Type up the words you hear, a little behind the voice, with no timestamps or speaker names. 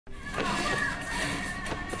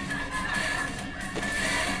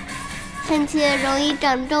看起来容易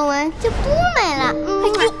长皱纹就不美了。哎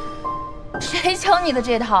呦，谁教你的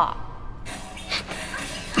这套？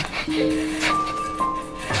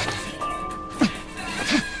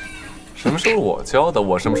什么时候我教的？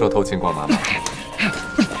我什么时候偷亲过妈妈？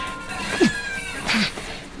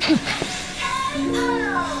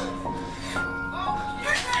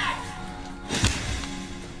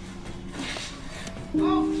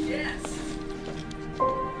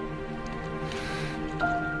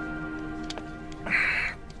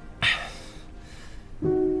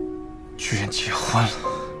居然结婚了，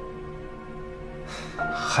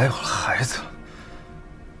还有了孩子。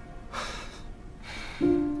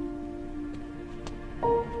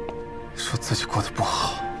说自己过得不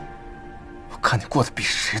好，我看你过得比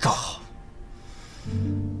谁都好。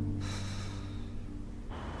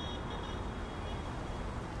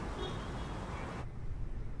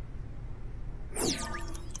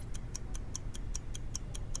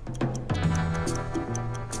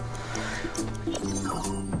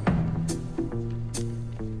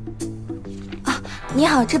你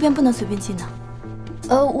好，这边不能随便进的。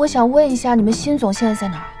我想问一下，你们辛总现在在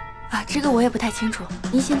哪儿？啊，这个我也不太清楚，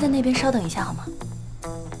您先在那边稍等一下好吗？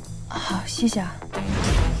好，谢谢啊。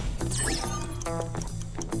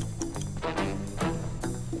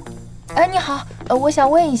哎，你好，我想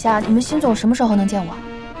问一下，你们辛总什么时候能见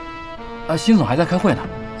我？辛总还在开会呢，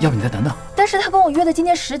要不你再等等。但是他跟我约的今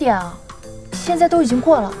天10点啊，现在都已经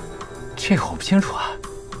过了。这个我不清楚啊。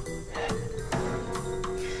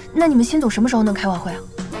那你们辛总什么时候能开完会啊？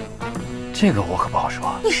这个我可不好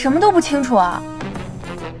说。你什么都不清楚啊？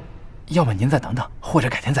要么您再等等，或者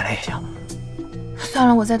改天再来也行。算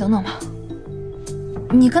了，我再等等吧。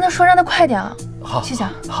你跟他说让他快点啊。好，谢谢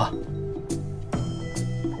啊。好。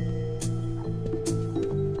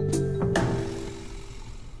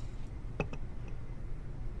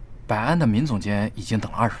百安的闵总监已经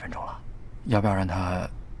等了20分钟了，要不要让他？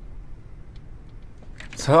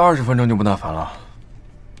才20分钟就不耐烦了？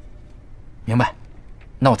明白，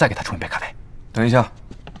那我再给他冲一杯咖啡。等一下，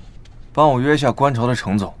帮我约一下观潮的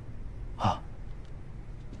程总。啊。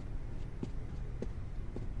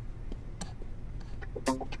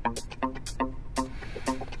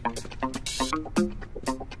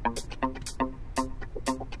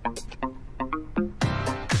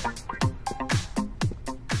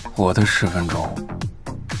我的10分钟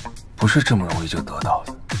不是这么容易就得到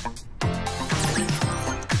的。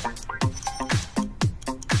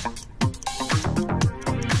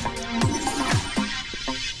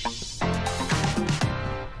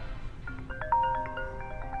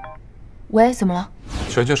喂，怎么了？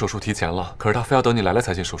全权手术提前了，可是他非要等你来了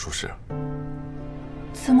才进手术室。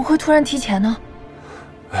怎么会突然提前呢？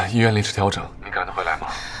医院临时调整，你赶得回来吗？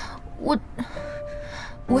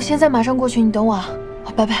我现在马上过去，你等我啊。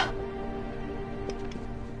好，拜拜。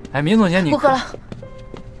哎，闵总监，你不喝了，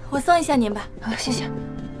我送一下您吧。好，谢谢。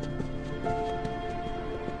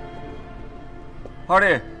二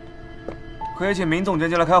弟，可以请闵总监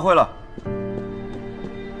进来开会了。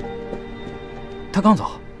他刚走。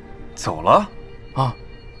走了？啊。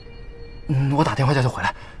我打电话叫他回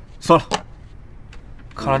来。算了，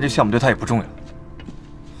看来这项目对他也不重要。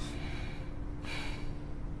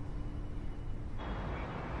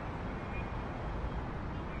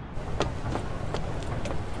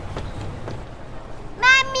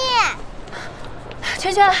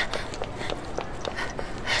圈圈，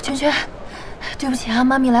圈圈，对不起啊，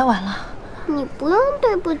妈咪来晚了。你不用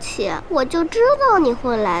对不起，我就知道你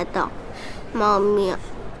会来的，猫咪。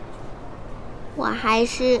我还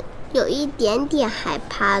是有一点点害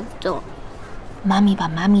怕的。妈咪把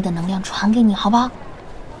妈咪的能量传给你，好不好？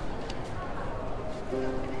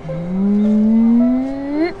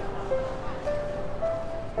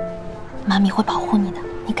妈咪会保护你的，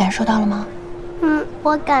你感受到了吗？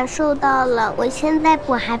我感受到了，我现在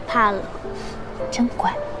不害怕了。真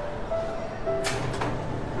乖。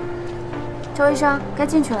周医生，该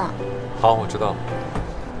进去了。好，我知道了。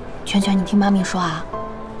圈圈，你听妈咪说啊，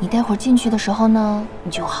你待会儿进去的时候呢，你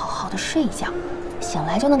就好好的睡一觉，醒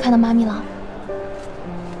来就能看到妈咪了。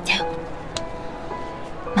加油，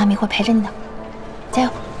妈咪会陪着你的，加油。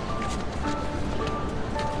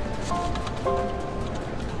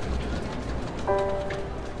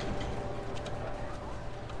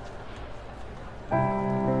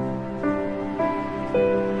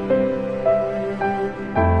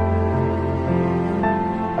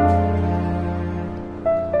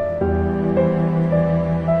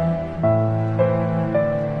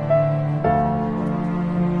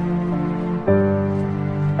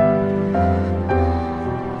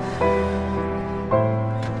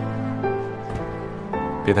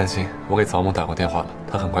别担心，我给曹梦打过电话了，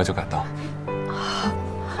他很快就赶到。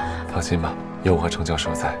放放心吧，有我和程教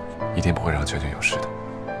授在，一定不会让娟娟有事的。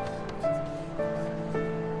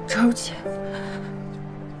周儿姐，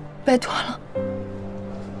拜托了。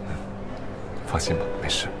放心吧，没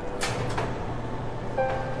事。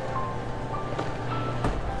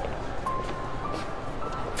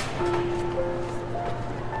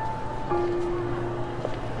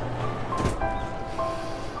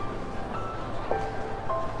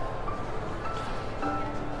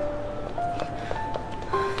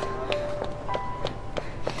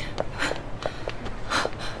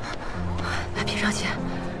别着急，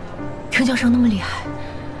程教授那么厉害，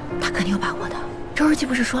他肯定有把握的。周日记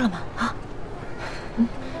不是说了吗？啊，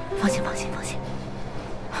放心，放心，放心。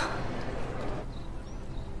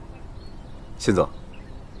辛总，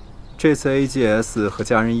这次 AGS 和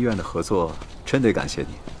家人医院的合作，真得感谢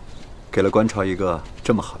你，给了观潮一个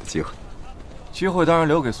这么好的机会。机会当然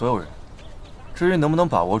留给所有人，至于能不能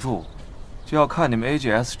把握住，就要看你们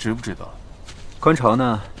AGS 值不值得了。观潮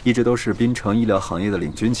呢，一直都是槟城医疗行业的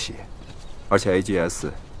领军企业，而且 AGS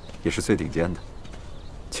也是最顶尖的。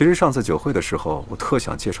其实上次酒会的时候，我特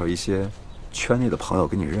想介绍一些圈内的朋友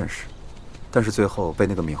给你认识，但是最后被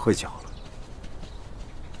那个闵慧搅了。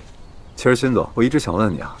其实辛总，我一直想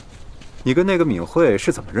问你啊，你跟那个闵慧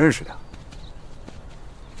是怎么认识的？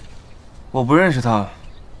我不认识她，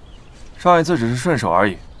上一次只是顺手而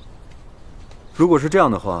已。如果是这样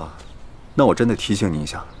的话，那我真的提醒你一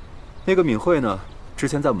下，那个闵慧呢，之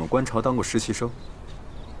前在我们观潮当过实习生，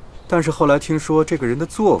但是后来听说这个人的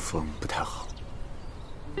作风不太好。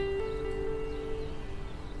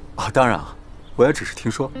啊，当然啊，我也只是听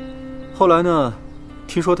说。后来呢，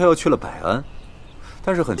听说他又去了百安，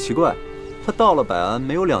但是很奇怪，他到了百安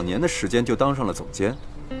没有2年的时间就当上了总监。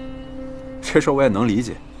这事我也能理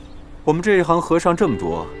解，我们这一行和尚这么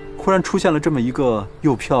多，忽然出现了这么一个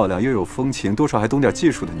又漂亮又有风情，多少还懂点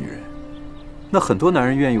技术的女人，那很多男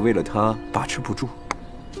人愿意为了她把持不住，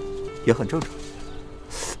也很正常。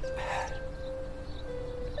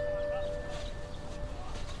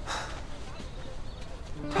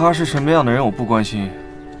他是什么样的人我不关心，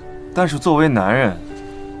但是作为男人，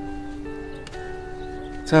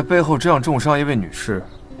在背后这样重伤一位女士，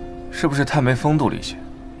是不是太没风度了一些？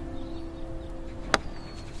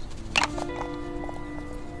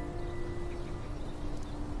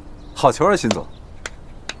好球啊，辛总！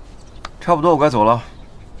差不多，我该走了。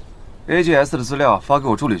AGS 的资料发给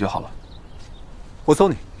我助理就好了。我送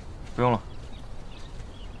你。不用了。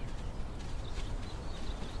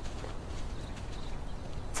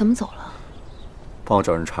怎么走了？帮我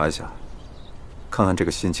找人查一下，看看这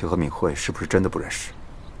个辛奇和闵慧是不是真的不认识。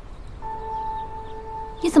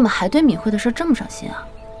你怎么还对闵慧的事这么上心啊？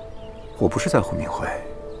我不是在乎闵慧，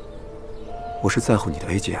我是在乎你的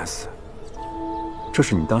AGS。这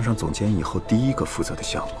是你当上总监以后第一个负责的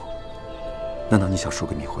项目，难道你想输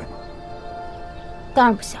给闵慧吗？当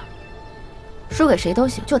然不想，输给谁都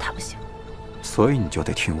行，就他不行。所以你就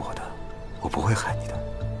得听我的，我不会害你的。